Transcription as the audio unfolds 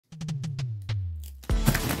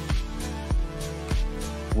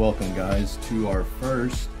Welcome guys to our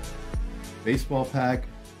first baseball pack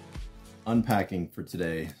unpacking for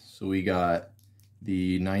today. So we got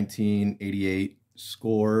the 1988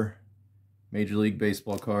 Score Major League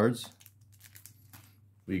Baseball cards.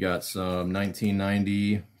 We got some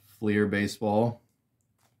 1990 Fleer Baseball.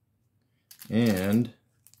 And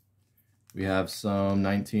we have some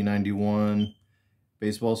 1991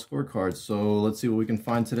 baseball scorecards. So let's see what we can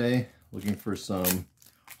find today. Looking for some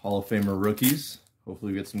Hall of Famer rookies.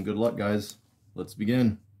 Hopefully we get some good luck, guys. Let's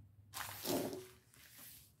begin.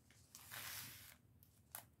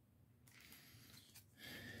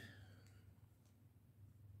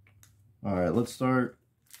 All right, let's start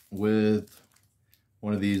with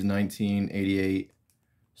one of these 1988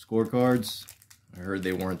 scorecards. I heard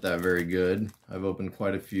they weren't that very good. I've opened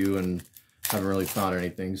quite a few and haven't really found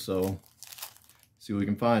anything, so see what we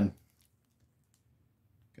can find.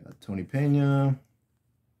 Got Tony Pena,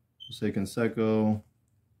 Jose Canseco,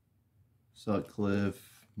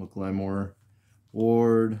 Sutcliffe, McLemore,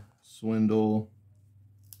 Ward, Swindle.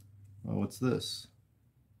 Oh, what's this?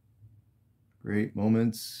 Great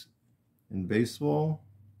moments in baseball.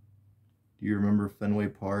 Do you remember Fenway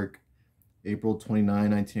Park, April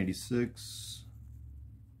 29, 1986?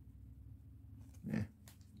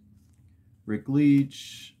 Rick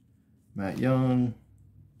Leach, Matt Young,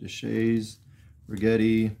 Deshays,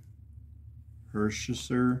 Righetti,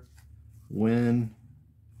 Hershiser, Wynn,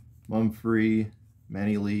 Mumphrey,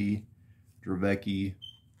 Manny Lee, Dravecky,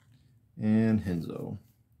 and Hinzo.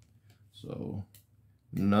 So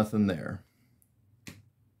nothing there.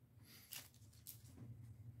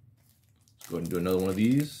 Let's go ahead and do another one of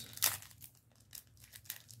these.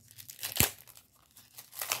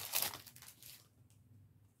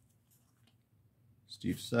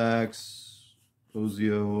 Steve Sachs,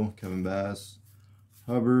 Ozio, Kevin Bass,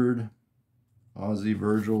 Hubbard, Ozzie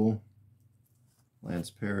Virgil, Lance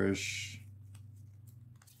Parrish,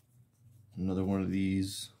 another one of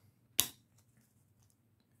these,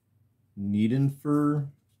 Niedenfer,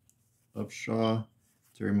 Upshaw,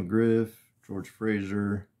 Terry McGriff, George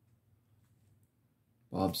Frazier,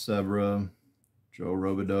 Bob Sebra, Joe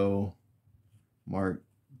Robideau, Mark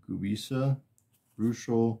Gubisa,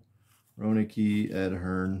 Ruschel, Ronicki, Ed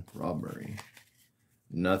Hearn, Rob Murray.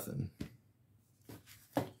 Nothing.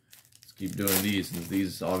 Let's keep doing these, and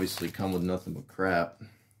these obviously come with nothing but crap.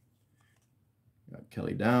 Got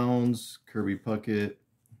Kelly Downs, Kirby Puckett,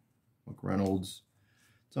 McReynolds,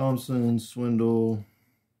 Thompson, Swindle,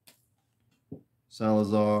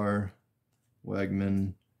 Salazar,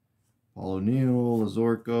 Wegman, Paul O'Neill,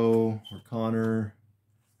 Lazorko, O'Connor,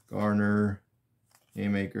 Garner,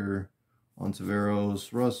 Haymaker,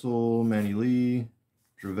 Ontiveros, Russell, Manny Lee,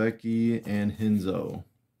 Dravecky, and Hinzo.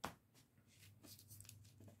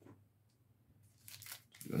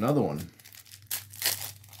 Do another one.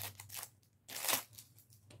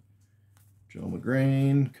 Joe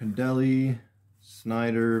McGrain, Condelli,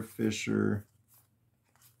 Snyder, Fisher,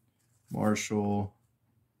 Marshall,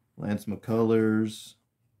 Lance McCullers.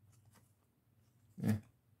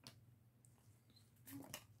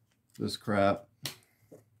 This crap.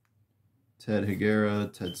 Ted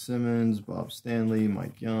Higuera, Ted Simmons, Bob Stanley,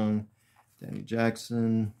 Mike Young, Danny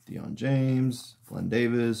Jackson, Deion James, Glenn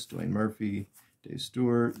Davis, Dwayne Murphy, Dave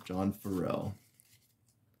Stewart, John Farrell.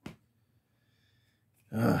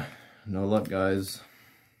 No luck, guys.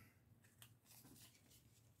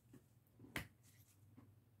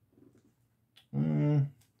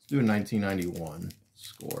 Let's do a 1991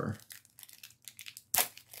 score.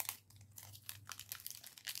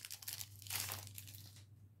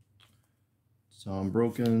 Tom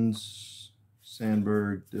Brokens,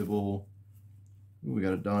 Sandberg, Dibble. Ooh, we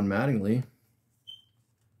got a Don Mattingly.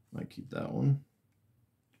 Might keep that one.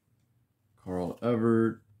 Carl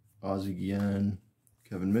Everett, Ozzie Guillen,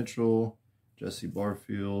 Kevin Mitchell, Jesse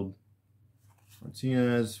Barfield,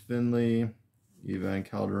 Martinez, Finley, Ivan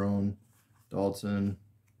Calderon, Dalton,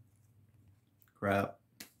 crap,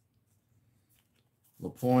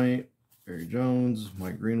 LaPointe, Barry Jones,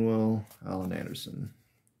 Mike Greenwell, Alan Anderson.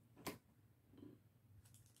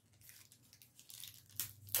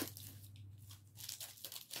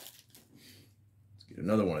 Let's get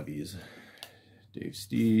another one of these. Dave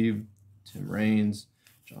Steve, Tim Raines,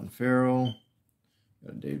 John Farrell,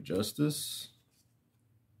 got Dave Justice.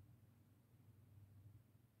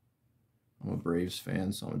 I'm a Braves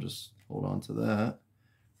fan, so I'm gonna just hold on to that.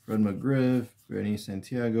 Fred McGriff, Granny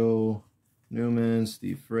Santiago, Newman,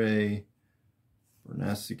 Steve Frey,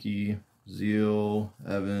 Bernasicki, Zeal,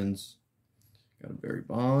 Evans, got a Barry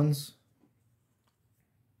Bonds.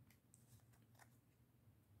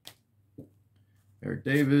 Eric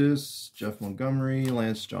Davis, Jeff Montgomery,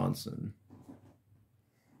 Lance Johnson.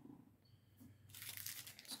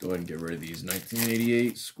 go ahead and get rid of these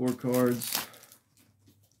 1988 scorecards.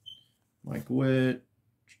 Mike Witt,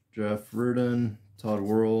 Jeff Reardon, Todd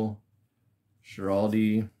Whirl,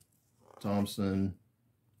 Schiraldi, Thompson,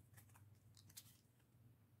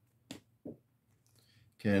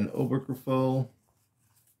 Ken Oberkefell,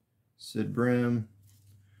 Sid Brim.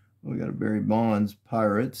 We got a Barry Bonds,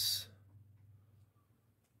 Pirates.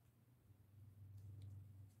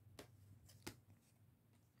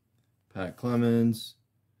 Pat Clemens,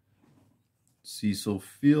 Cecil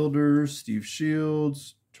Fielder, Steve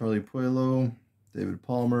Shields, Charlie Puelo, David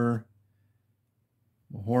Palmer,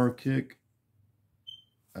 Mahorkic,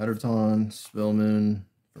 Adderton, Spillman,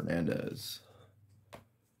 Fernandez.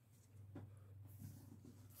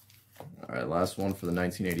 All right, last one for the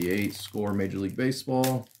 1988 Score Major League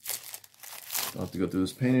Baseball. Don't have to go through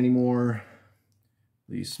this paint anymore.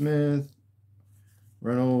 Lee Smith,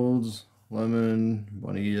 Reynolds, Lemon,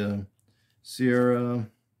 Bonilla, Sierra,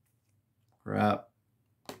 Crap,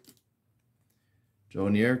 Joe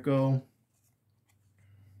Nierko,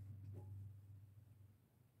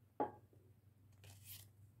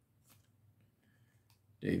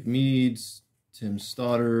 Dave Meads, Tim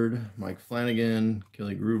Stoddard, Mike Flanagan,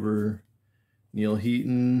 Kelly Gruber, Neil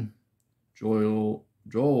Heaton, Joel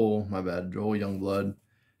Youngblood,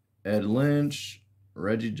 Ed Lynch,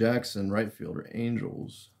 Reggie Jackson, right fielder,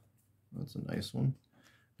 Angels. That's a nice one.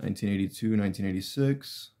 1982,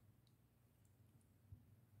 1986.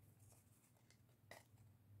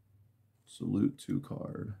 Salute 2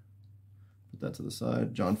 card. Put that to the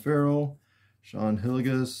side. John Farrell, Sean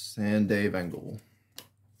Hilligus, and Dave Engel.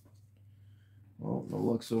 Well, no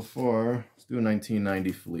luck so far. Let's do a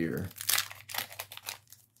 1990 Fleer.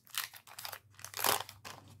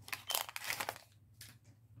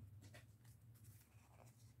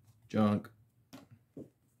 Junk.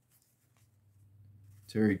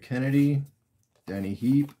 Terry Kennedy, Danny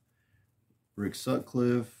Heap, Rick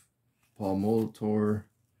Sutcliffe, Paul Molitor,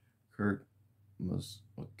 Kirk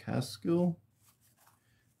McCaskill,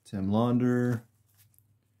 Tim Launder,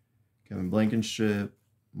 Kevin Blankenship,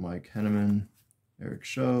 Mike Henneman, Eric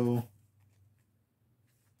Show,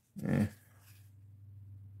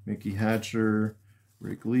 Mickey Hatcher,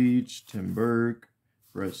 Rick Leach, Tim Burke,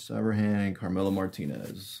 Brett Saberhan, and Carmelo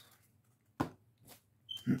Martinez.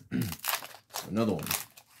 Another one.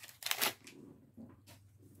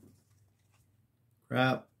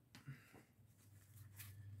 Crap.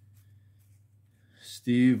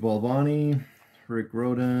 Steve Balvani, Rick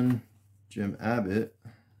Roden, Jim Abbott.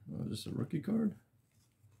 Oh, is this a rookie card?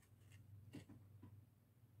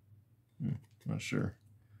 Not sure.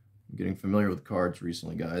 I'm getting familiar with cards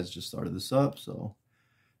recently, guys. Just started this up, so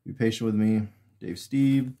be patient with me. Dave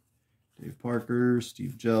Steve, Dave Parker,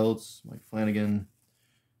 Steve Jeltz, Mike Flanagan,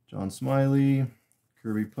 John Smiley,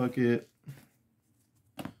 Kirby Puckett.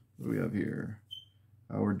 What do we have here?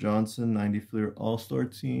 Howard Johnson, 90 Fleer All-Star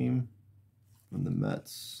Team from the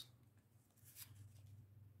Mets.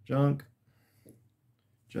 Junk.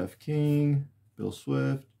 Jeff King, Bill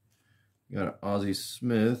Swift. You got Ozzie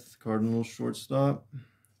Smith, Cardinals shortstop.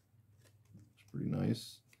 It's pretty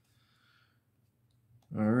nice.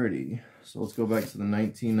 Alrighty, so let's go back to the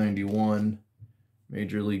 1991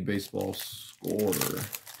 Major League Baseball score.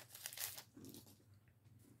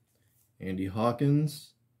 Andy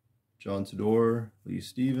Hawkins, John Tudor, Lee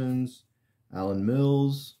Stevens, Alan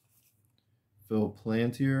Mills, Phil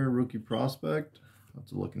Plantier, rookie prospect. I'll have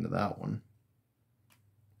to look into that one.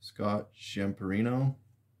 Scott Chiamparino,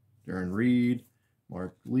 Darren Reed,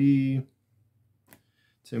 Mark Lee,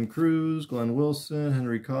 Tim Cruz, Glenn Wilson,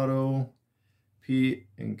 Henry Cotto, Pete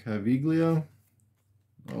Incaviglia.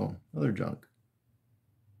 Oh, another junk.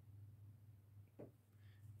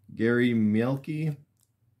 Gary Mielke,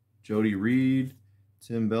 Jody Reed,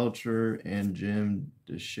 Tim Belcher, and Jim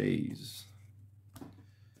DeShays.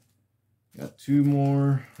 Got 2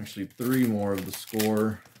 more, actually 3 more of the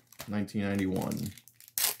score, 1991.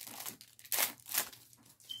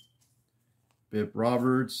 Bip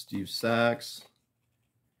Roberts, Steve Sachs,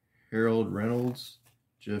 Harold Reynolds,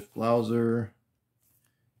 Jeff Blauser.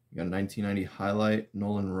 You got a 1990 highlight,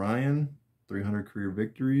 Nolan Ryan, 300 career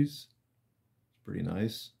victories. It's pretty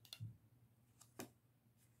nice.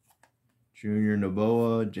 Junior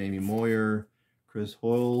Noboa, Jamie Moyer, Chris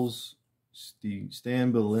Hoyles,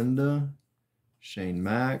 Stan Belinda, Shane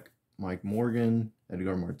Mack, Mike Morgan,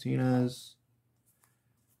 Edgar Martinez,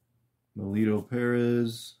 Melito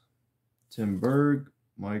Perez, Tim Berg,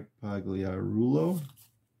 Mike Pagliarulo,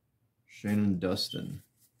 Shannon Dustin.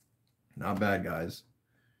 Not bad, guys.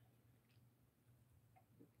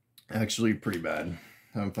 Actually, pretty bad.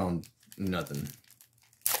 Haven't found nothing.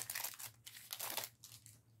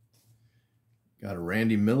 Got a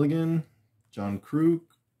Randy Milligan, John Kruk,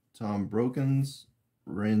 Tom Brokens,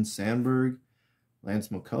 Ren Sandberg, Lance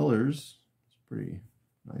McCullers. It's a pretty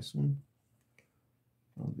nice one.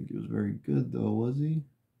 I don't think he was very good though, was he?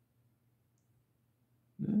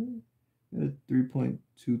 No. Got a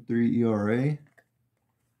 3.23 ERA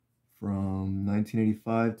from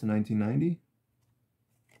 1985 to 1990.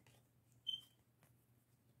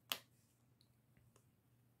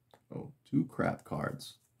 Oh, 2 crap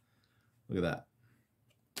cards. Look at that.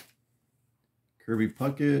 Kirby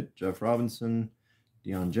Puckett, Jeff Robinson,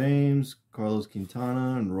 Deion James, Carlos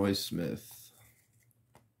Quintana, and Roy Smith.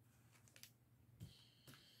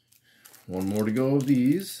 One more to go of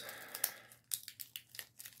these.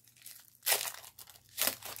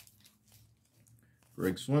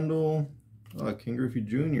 Greg Swindle, King Griffey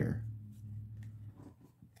Jr.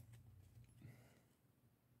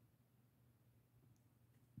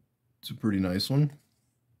 It's a pretty nice one.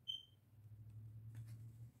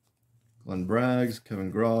 Glenn Braggs, Kevin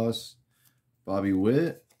Gross, Bobby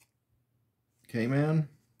Witt, K-Man,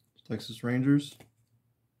 Texas Rangers.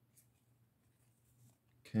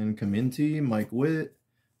 Ken Kaminti, Mike Witt,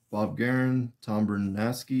 Bob Guerin, Tom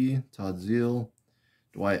Bernaski, Todd Zeal,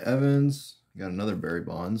 Dwight Evans. Got another Barry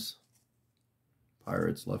Bonds.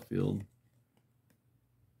 Pirates left field.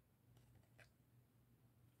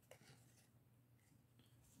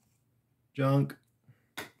 Junk.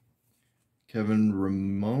 Kevin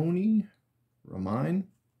Ramine,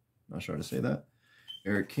 not sure how to say that.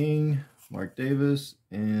 Eric King, Mark Davis,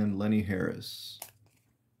 and Lenny Harris.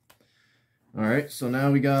 All right, so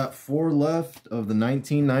now we got 4 left of the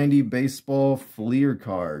 1990 baseball Fleer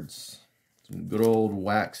cards. Some good old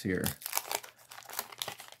wax here.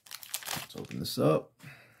 Let's open this up.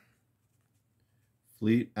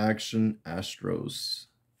 Fleet Action Astros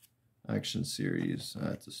Action Series.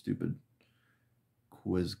 That's a stupid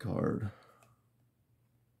quiz card.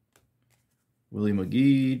 Willie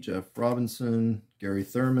McGee, Jeff Robinson, Gary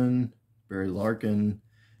Thurman, Barry Larkin,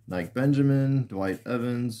 Nike Benjamin, Dwight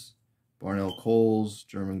Evans, Barnell Coles,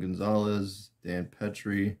 German Gonzalez, Dan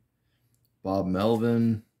Petrie, Bob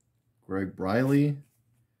Melvin, Greg Briley,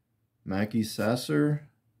 Mackie Sasser,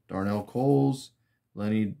 Darnell Coles,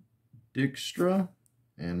 Lenny Dykstra,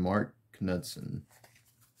 and Mark Knudsen.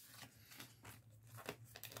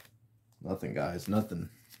 Nothing, guys, nothing.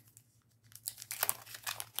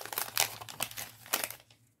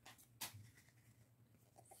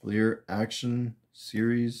 Fleer Action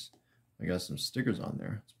Series. I got some stickers on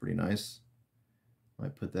there. It's pretty nice.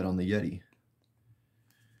 Might put that on the Yeti.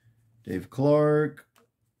 Dave Clark.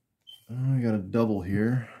 Oh, I got a double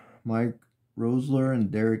here. Mike Rosler and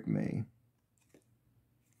Derek May.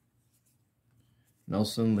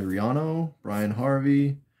 Nelson Liriano, Brian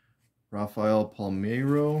Harvey, Rafael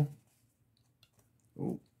Palmeiro.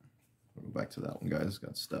 Oh, I'll go back to that one, guys.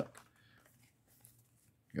 Got stuck.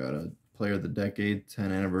 Got a Player of the Decade,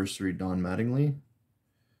 10th anniversary, Don Mattingly.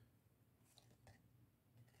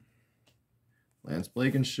 Lance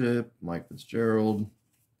Blankenship, Mike Fitzgerald.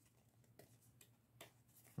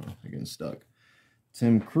 Oh, I'm getting stuck.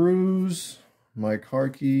 Tim Cruz, Mike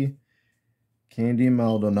Harkey, Candy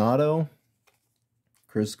Maldonado,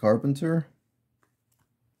 Chris Carpenter.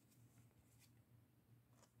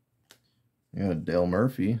 Yeah, Dale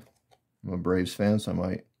Murphy. I'm a Braves fan, so I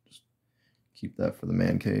might just keep that for the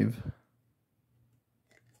man cave.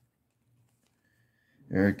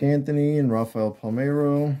 Eric Anthony and Rafael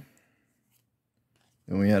Palmeiro.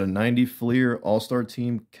 And we had a 90 Fleer All-Star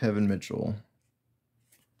Team, Kevin Mitchell.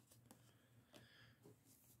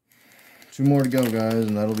 2 more to go, guys,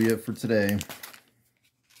 and that'll be it for today.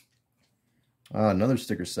 Another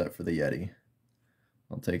sticker set for the Yeti.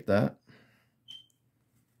 I'll take that.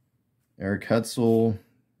 Eric Hetzel.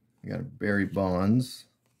 We got a Barry Bonds.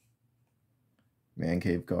 Man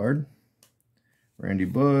Cave card. Randy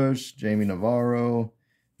Bush, Jamie Navarro,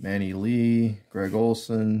 Manny Lee, Greg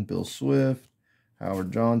Olson, Bill Swift,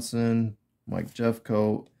 Howard Johnson, Mike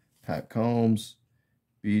Jeffcoat, Pat Combs,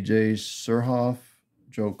 BJ Surhoff,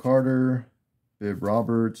 Joe Carter, Bib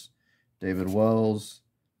Roberts, David Wells,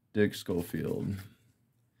 Dick Schofield.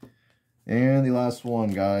 And the last one,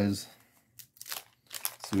 guys.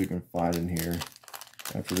 Let's see what we can find in here.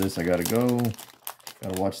 After this, I gotta go.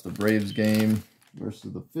 Gotta watch the Braves game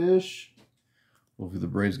versus the Fish. Hopefully the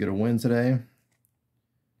Braves get a win today.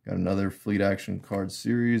 Got another Fleet Action Card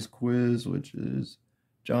Series quiz, which is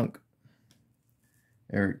junk.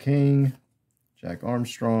 Eric King, Jack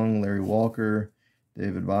Armstrong, Larry Walker,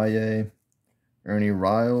 David Valle, Ernie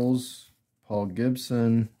Riles, Paul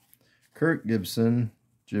Gibson, Kirk Gibson,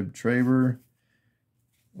 Jib Traber.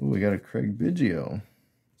 Oh, we got a Craig Biggio.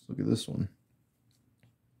 Let's look at this one.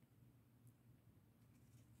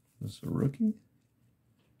 Is this a rookie?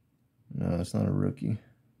 No, it's not a rookie.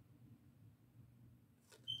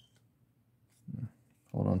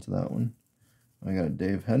 Hold on to that one. I got a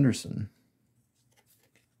Dave Henderson.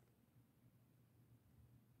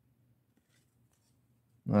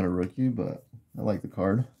 Not a rookie, but I like the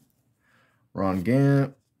card. Ron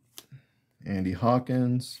Gant, Andy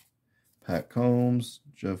Hawkins, Pat Combs,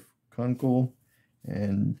 Jeff Kunkel,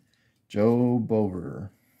 and Joe Bover.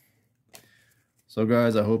 So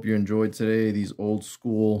guys, I hope you enjoyed today, these old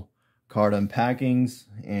school card unpackings,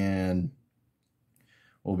 and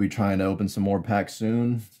we'll be trying to open some more packs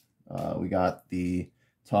soon. We got the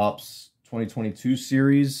Topps 2022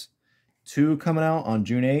 Series 2 coming out on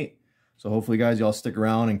June 8th. So hopefully, guys, y'all stick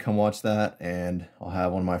around and come watch that. And I'll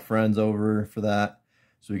have one of my friends over for that,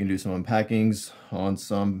 so we can do some unpackings on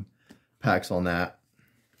some packs on that.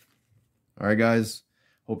 All right, guys.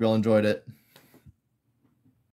 Hope y'all enjoyed it.